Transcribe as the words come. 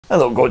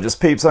Hello gorgeous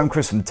peeps, I'm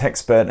Chris from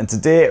TechSpert, and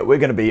today we're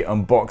going to be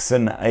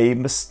unboxing a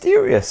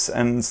mysterious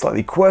and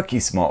slightly quirky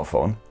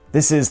smartphone.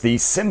 This is the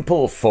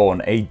Simple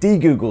Phone, a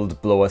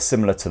de-googled blower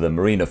similar to the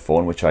Merino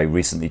phone, which I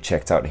recently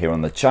checked out here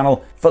on the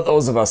channel, for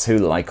those of us who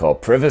like our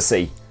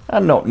privacy.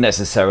 And not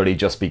necessarily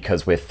just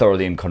because we're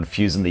thoroughly and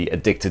confusingly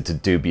addicted to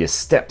dubious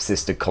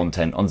stepsister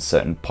content on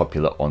certain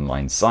popular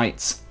online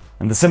sites.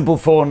 And the Simple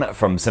Phone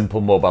from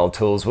Simple Mobile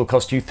Tools will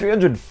cost you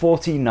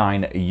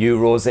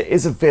 €349. It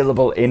is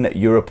available in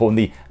Europe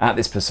only at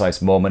this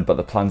precise moment, but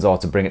the plans are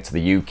to bring it to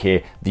the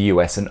UK, the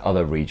US and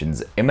other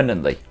regions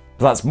imminently.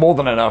 But that's more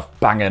than enough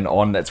banging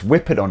on. Let's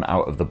whip it on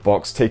out of the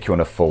box, take you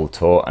on a full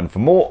tour, and for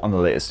more on the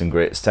latest and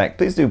greatest tech,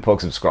 please do plug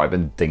subscribe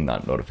and ding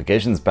that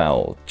notifications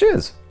bell.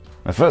 Cheers!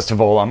 Now, first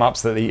of all, I'm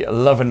absolutely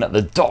loving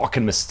the dark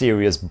and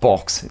mysterious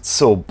box. It's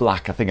so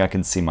black, I think I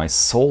can see my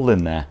soul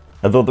in there.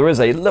 Although there is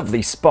a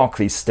lovely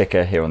sparkly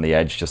sticker here on the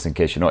edge, just in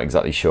case you're not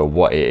exactly sure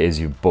what it is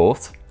you've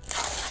bought.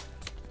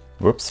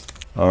 Whoops.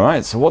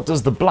 Alright, so what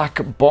does the black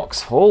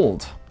box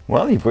hold?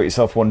 Well, you've got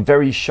yourself one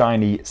very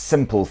shiny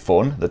Simple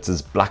Phone that's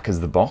as black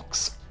as the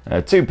box.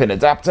 A 2-pin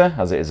adapter,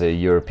 as it is a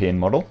European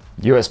model.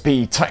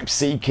 USB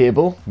Type-C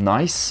cable,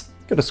 nice.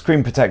 Got a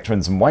screen protector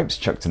and some wipes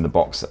chucked in the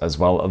box as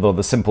well, although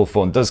the Simple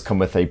Phone does come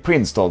with a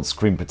pre-installed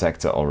screen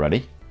protector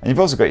already. And you've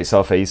also got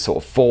yourself a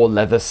sort of faux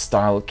leather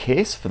style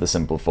case for the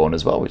Simple Phone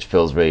as well, which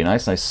feels really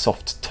nice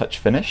soft touch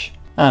finish.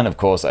 And of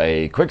course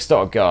a quick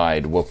start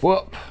guide, whoop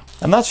whoop.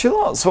 And that's your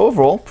lot, so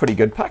overall pretty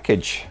good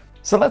package.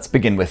 So let's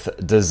begin with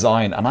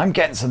design, and I'm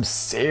getting some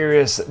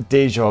serious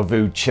deja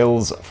vu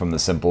chills from the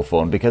Simple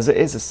Phone because it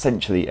is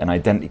essentially an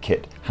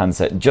identikit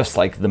handset just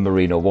like the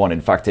Merino one.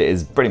 In fact, it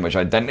is pretty much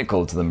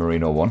identical to the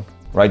Merino one.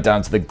 Right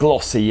down to the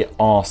glossy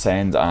arse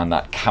end and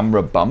that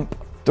camera bump.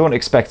 Don't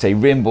expect a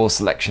rainbow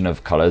selection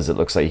of colours. It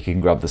looks like you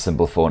can grab the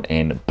Simple Phone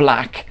in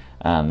black,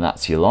 and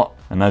that's your lot.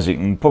 And as you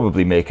can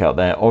probably make out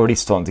there, already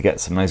starting to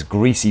get some nice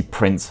greasy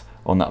print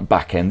on that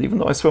back end, even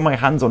though I swear my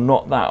hands are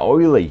not that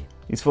oily.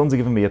 These phones are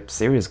giving me a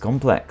serious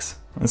complex.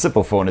 And the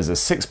Simple Phone is a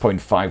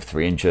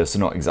 6.53 inches, so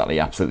not exactly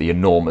absolutely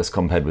enormous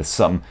compared with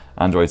some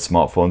Android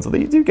smartphones, although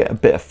you do get a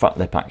bit of fat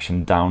lip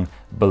action down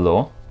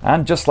below.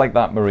 And just like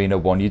that Merino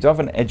one, you do have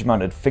an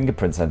edge-mounted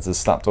fingerprint sensor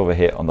slapped over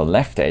here on the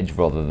left edge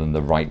rather than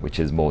the right, which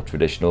is more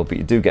traditional, but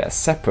you do get a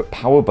separate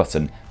power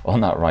button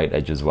on that right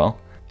edge as well.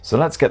 So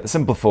let's get the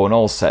Simple Phone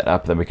all set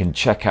up, then we can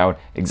check out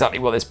exactly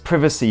what this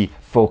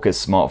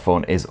privacy-focused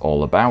smartphone is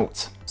all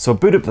about. So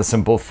boot up the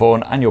Simple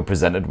Phone and you're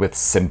presented with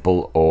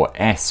Simple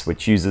OS,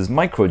 which uses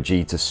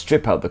MicroG to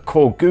strip out the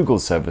core Google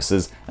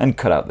services and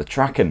cut out the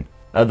tracking.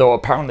 Although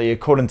apparently,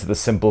 according to the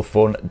Simple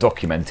Phone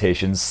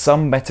documentation,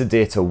 some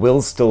metadata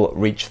will still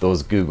reach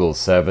those Google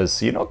servers,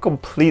 so you're not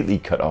completely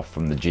cut off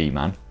from the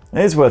G-man.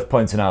 It is worth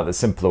pointing out that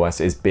Simple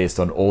OS is based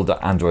on older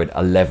Android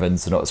 11,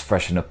 so not as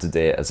fresh and up to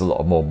date as a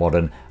lot of more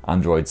modern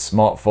Android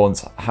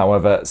smartphones.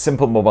 However,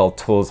 Simple Mobile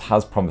Tools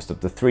has promised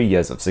up to 3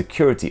 years of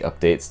security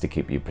updates to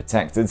keep you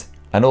protected.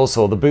 And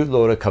also, the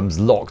bootloader comes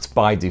locked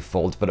by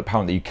default, but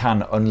apparently you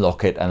can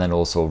unlock it and then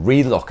also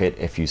relock it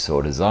if you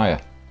so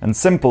desire. And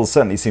Simple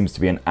certainly seems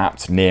to be an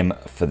apt name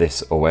for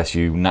this OS.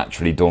 You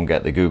naturally don't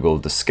get the Google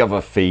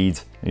Discover feed.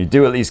 You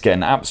do at least get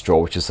an app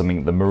store, which is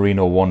something the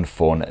Merino one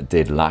phone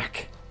did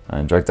lack.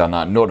 And drag down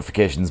that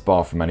notifications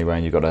bar from anywhere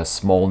and you've got a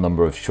small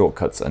number of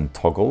shortcuts and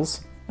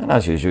toggles. And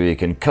as usual, you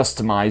can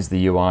customize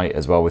the UI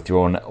as well with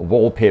your own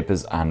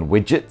wallpapers and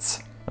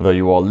widgets. Although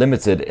you are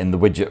limited in the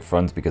widget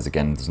front because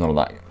again, there's not all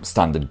that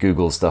standard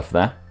Google stuff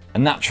there.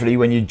 And naturally,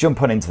 when you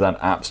jump on into that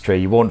apps tray,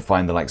 you won't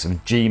find the likes of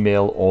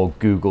Gmail or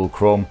Google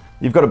Chrome.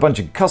 You've got a bunch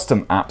of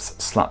custom apps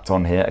slapped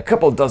on here, a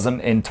couple dozen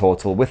in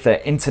total, with their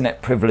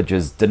internet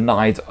privileges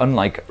denied,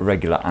 unlike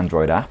regular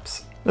Android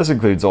apps. This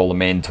includes all the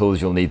main tools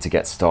you'll need to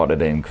get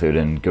started,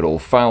 including good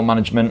old file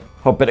management,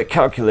 a bit of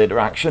calculator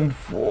action,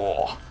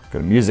 got a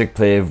music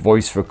player,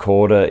 voice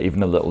recorder,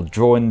 even a little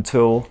drawing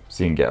tool,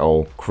 so you can get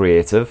all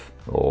creative,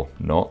 or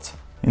not.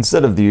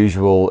 Instead of the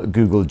usual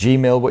Google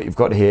Gmail, what you've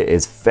got here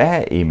is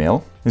Fair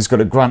Email. You've got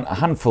to grant a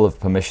handful of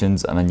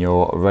permissions and then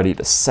you're ready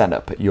to set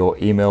up your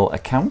email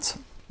account.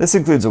 This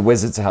includes a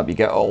wizard to help you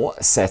get all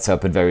set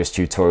up in various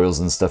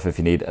tutorials and stuff if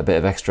you need a bit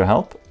of extra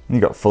help.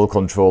 You've got full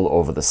control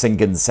over the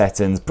syncing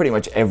settings, pretty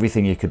much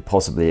everything you could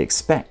possibly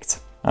expect.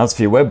 As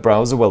for your web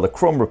browser, well, the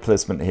Chrome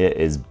replacement here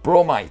is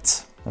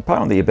Bromite.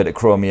 Apparently a bit of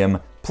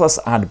Chromium, plus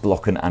ad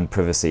blocking and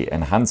privacy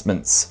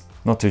enhancements.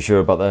 Not too sure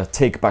about the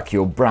take back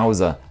your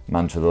browser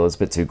mantra though, it's a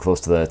bit too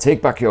close to the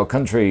take back your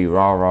country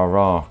rah rah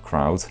rah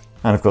crowd.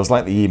 And of course,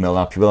 like the email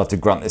app, you will have to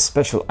grant this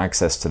special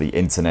access to the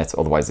internet,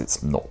 otherwise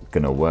it's not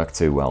going to work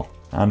too well.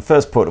 And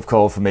first port of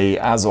call for me,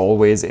 as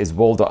always, is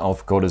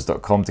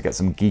wall.alphacoders.com to get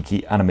some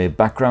geeky anime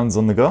backgrounds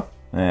on the go.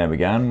 There we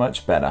go,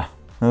 much better.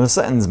 Now the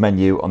settings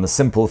menu on the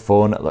Simple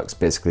Phone looks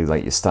basically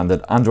like your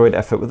standard Android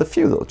effort with a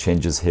few little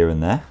changes here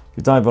and there. If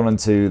you dive on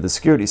into the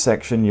security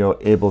section, you're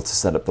able to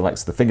set up the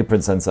likes of the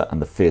fingerprint sensor and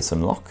the face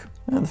unlock.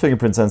 And the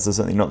fingerprint sensor is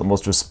certainly not the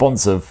most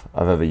responsive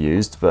I've ever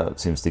used,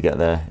 but seems to get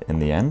there in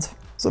the end.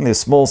 There's only a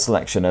small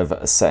selection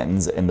of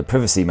settings in the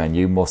privacy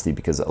menu, mostly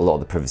because a lot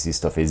of the privacy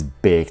stuff is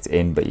baked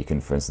in, but you can,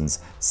 for instance,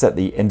 set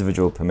the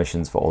individual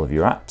permissions for all of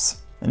your apps.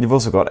 And you've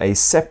also got a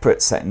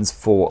separate settings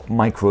for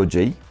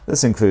MicroG.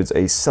 This includes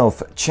a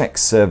self-check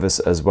service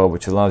as well,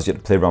 which allows you to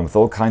play around with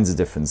all kinds of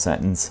different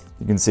settings.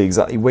 You can see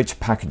exactly which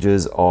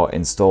packages are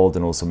installed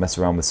and also mess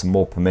around with some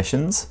more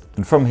permissions.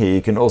 And from here,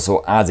 you can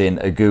also add in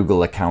a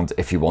Google account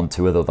if you want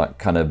to, although that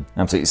kind of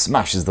absolutely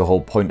smashes the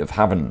whole point of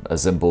having a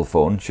simple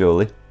phone,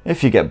 surely.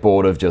 If you get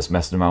bored of just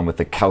messing around with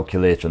the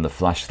calculator and the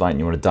flashlight and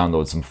you want to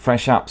download some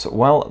fresh apps,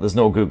 well, there's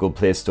no Google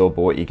Play Store,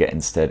 but what you get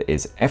instead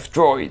is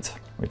F-Droid,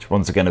 which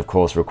once again, of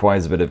course,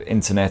 requires a bit of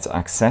internet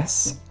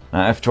access.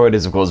 Now, F-Droid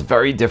is, of course,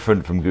 very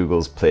different from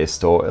Google's Play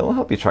Store. It'll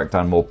help you track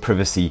down more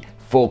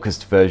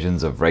privacy-focused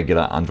versions of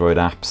regular Android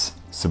apps.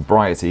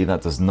 Sobriety,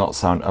 that does not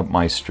sound up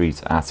my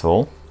street at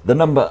all. The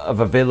number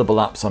of available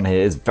apps on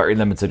here is very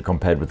limited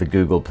compared with the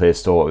Google Play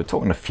Store. We're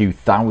talking a few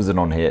thousand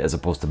on here as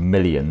opposed to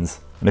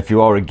millions. And if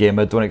you are a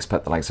gamer, don't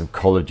expect the likes of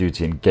Call of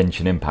Duty and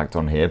Genshin Impact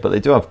on here, but they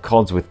do have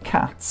CODs with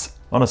cats.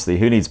 Honestly,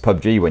 who needs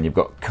PUBG when you've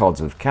got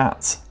CODs with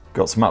cats?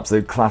 Got some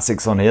absolute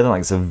classics on here, the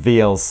likes of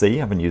VLC,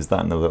 haven't used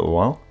that in a little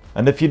while.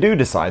 And if you do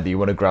decide that you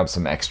want to grab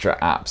some extra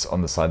apps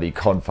on the side that you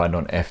can't find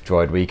on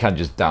F-Droid, where you can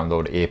just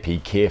download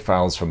APK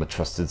files from a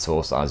trusted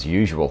source as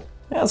usual.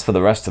 As for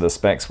the rest of the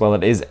specs, well,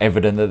 it is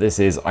evident that this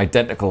is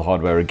identical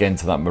hardware again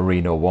to that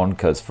Merino one,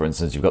 because for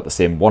instance, you've got the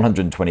same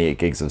 128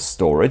 gigs of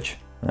storage.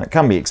 That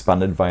can be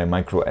expanded via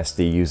micro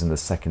SD using the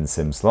second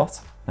SIM slot.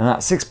 And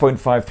that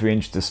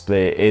 6.53-inch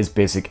display is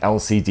basic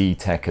LCD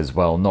tech as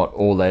well, not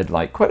OLED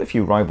like quite a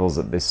few rivals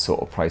at this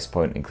sort of price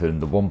point, including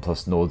the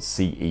OnePlus Nord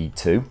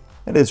CE2.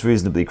 It is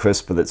reasonably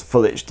crisp with its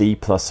full HD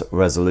plus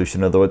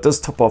resolution, although it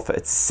does top off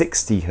at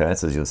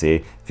 60Hz, as you'll see.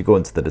 If you go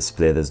into the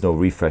display, there's no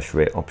refresh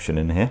rate option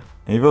in here.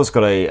 And you've also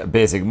got a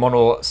basic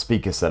mono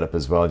speaker setup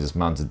as well, just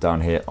mounted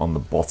down here on the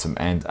bottom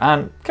end,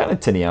 and kind of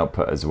tinny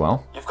output as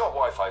well. You've got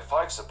Wi-Fi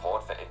 5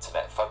 support for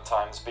internet fun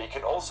times, but you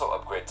can also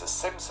upgrade to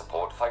SIM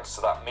support thanks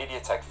to that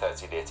Mediatek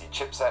 1380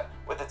 chipset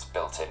with its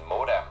built-in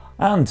modem.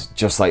 And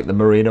just like the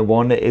Merino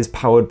one, it is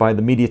powered by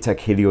the Mediatek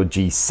Helio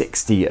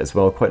G60 as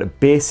well, quite a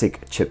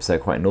basic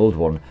chipset, quite an old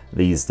one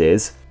these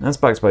days. And that's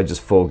backed by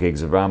just 4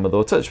 gigs of RAM,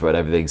 although touch wood,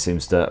 everything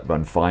seems to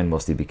run fine,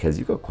 mostly because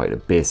you've got quite a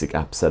basic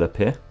app setup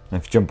here.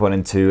 If you jump on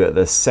into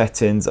the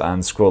settings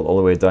and scroll all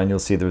the way down, you'll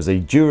see there's a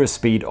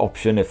DuraSpeed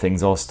option if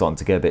things are starting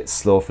to get a bit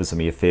slow for some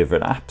of your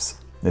favorite apps.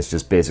 This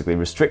just basically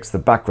restricts the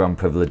background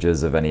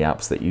privileges of any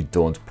apps that you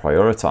don't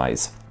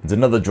prioritize. And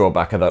another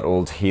drawback of that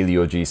old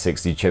Helio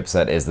G60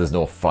 chipset is there's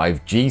no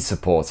 5G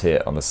support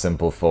here on the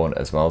simple phone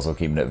as well, so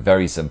keeping it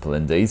very simple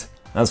indeed.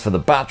 As for the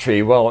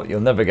battery, well, you'll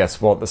never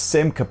guess what, the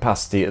same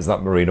capacity as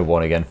that Merino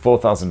one again,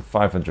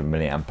 4,500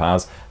 mAh,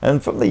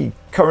 and from the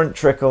current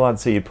trickle, I'd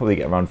say you'd probably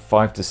get around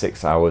 5 to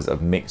 6 hours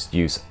of mixed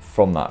use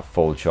from that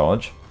full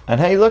charge. And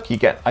hey look, you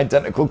get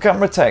identical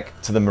camera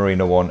tech to the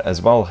Merino one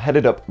as well,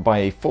 headed up by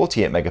a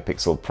 48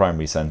 megapixel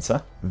primary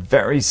sensor.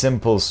 Very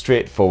simple,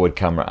 straightforward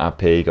camera app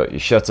here. You got your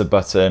shutter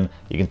button,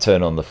 you can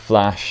turn on the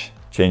flash,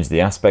 change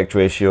the aspect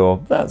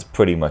ratio, that's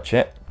pretty much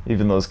it.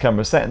 Even those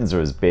camera settings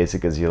are as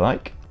basic as you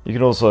like. You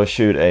can also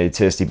shoot a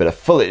tasty bit of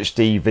full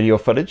HD video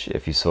footage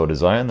if you so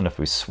desire, and then if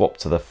we swap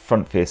to the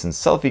front-facing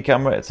selfie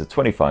camera, it's a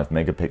 25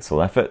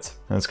 megapixel effort.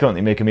 And it's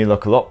currently making me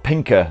look a lot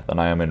pinker than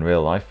I am in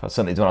real life. I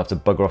certainly don't have to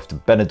bugger off to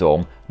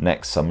Benidorm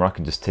next summer, I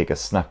can just take a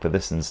snap of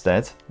this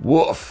instead.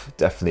 Woof,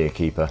 definitely a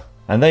keeper.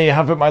 And there you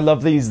have it, my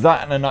lovelies.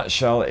 That in a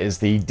nutshell is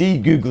the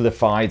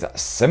de-Googlified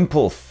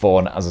simple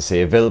phone, as I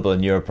say, available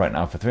in Europe right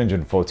now for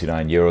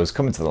 €349,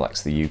 coming to the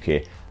likes of the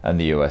UK and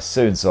the US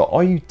soon. So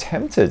are you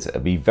tempted?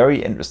 It'd be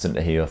very interesting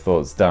to hear your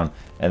thoughts down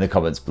in the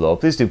comments below.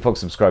 Please do poke,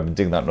 subscribe and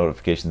ding that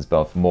notifications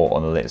bell for more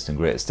on the latest and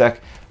greatest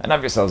tech, and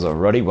have yourselves a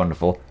ruddy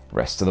wonderful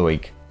rest of the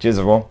week. Cheers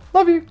everyone,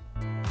 love you.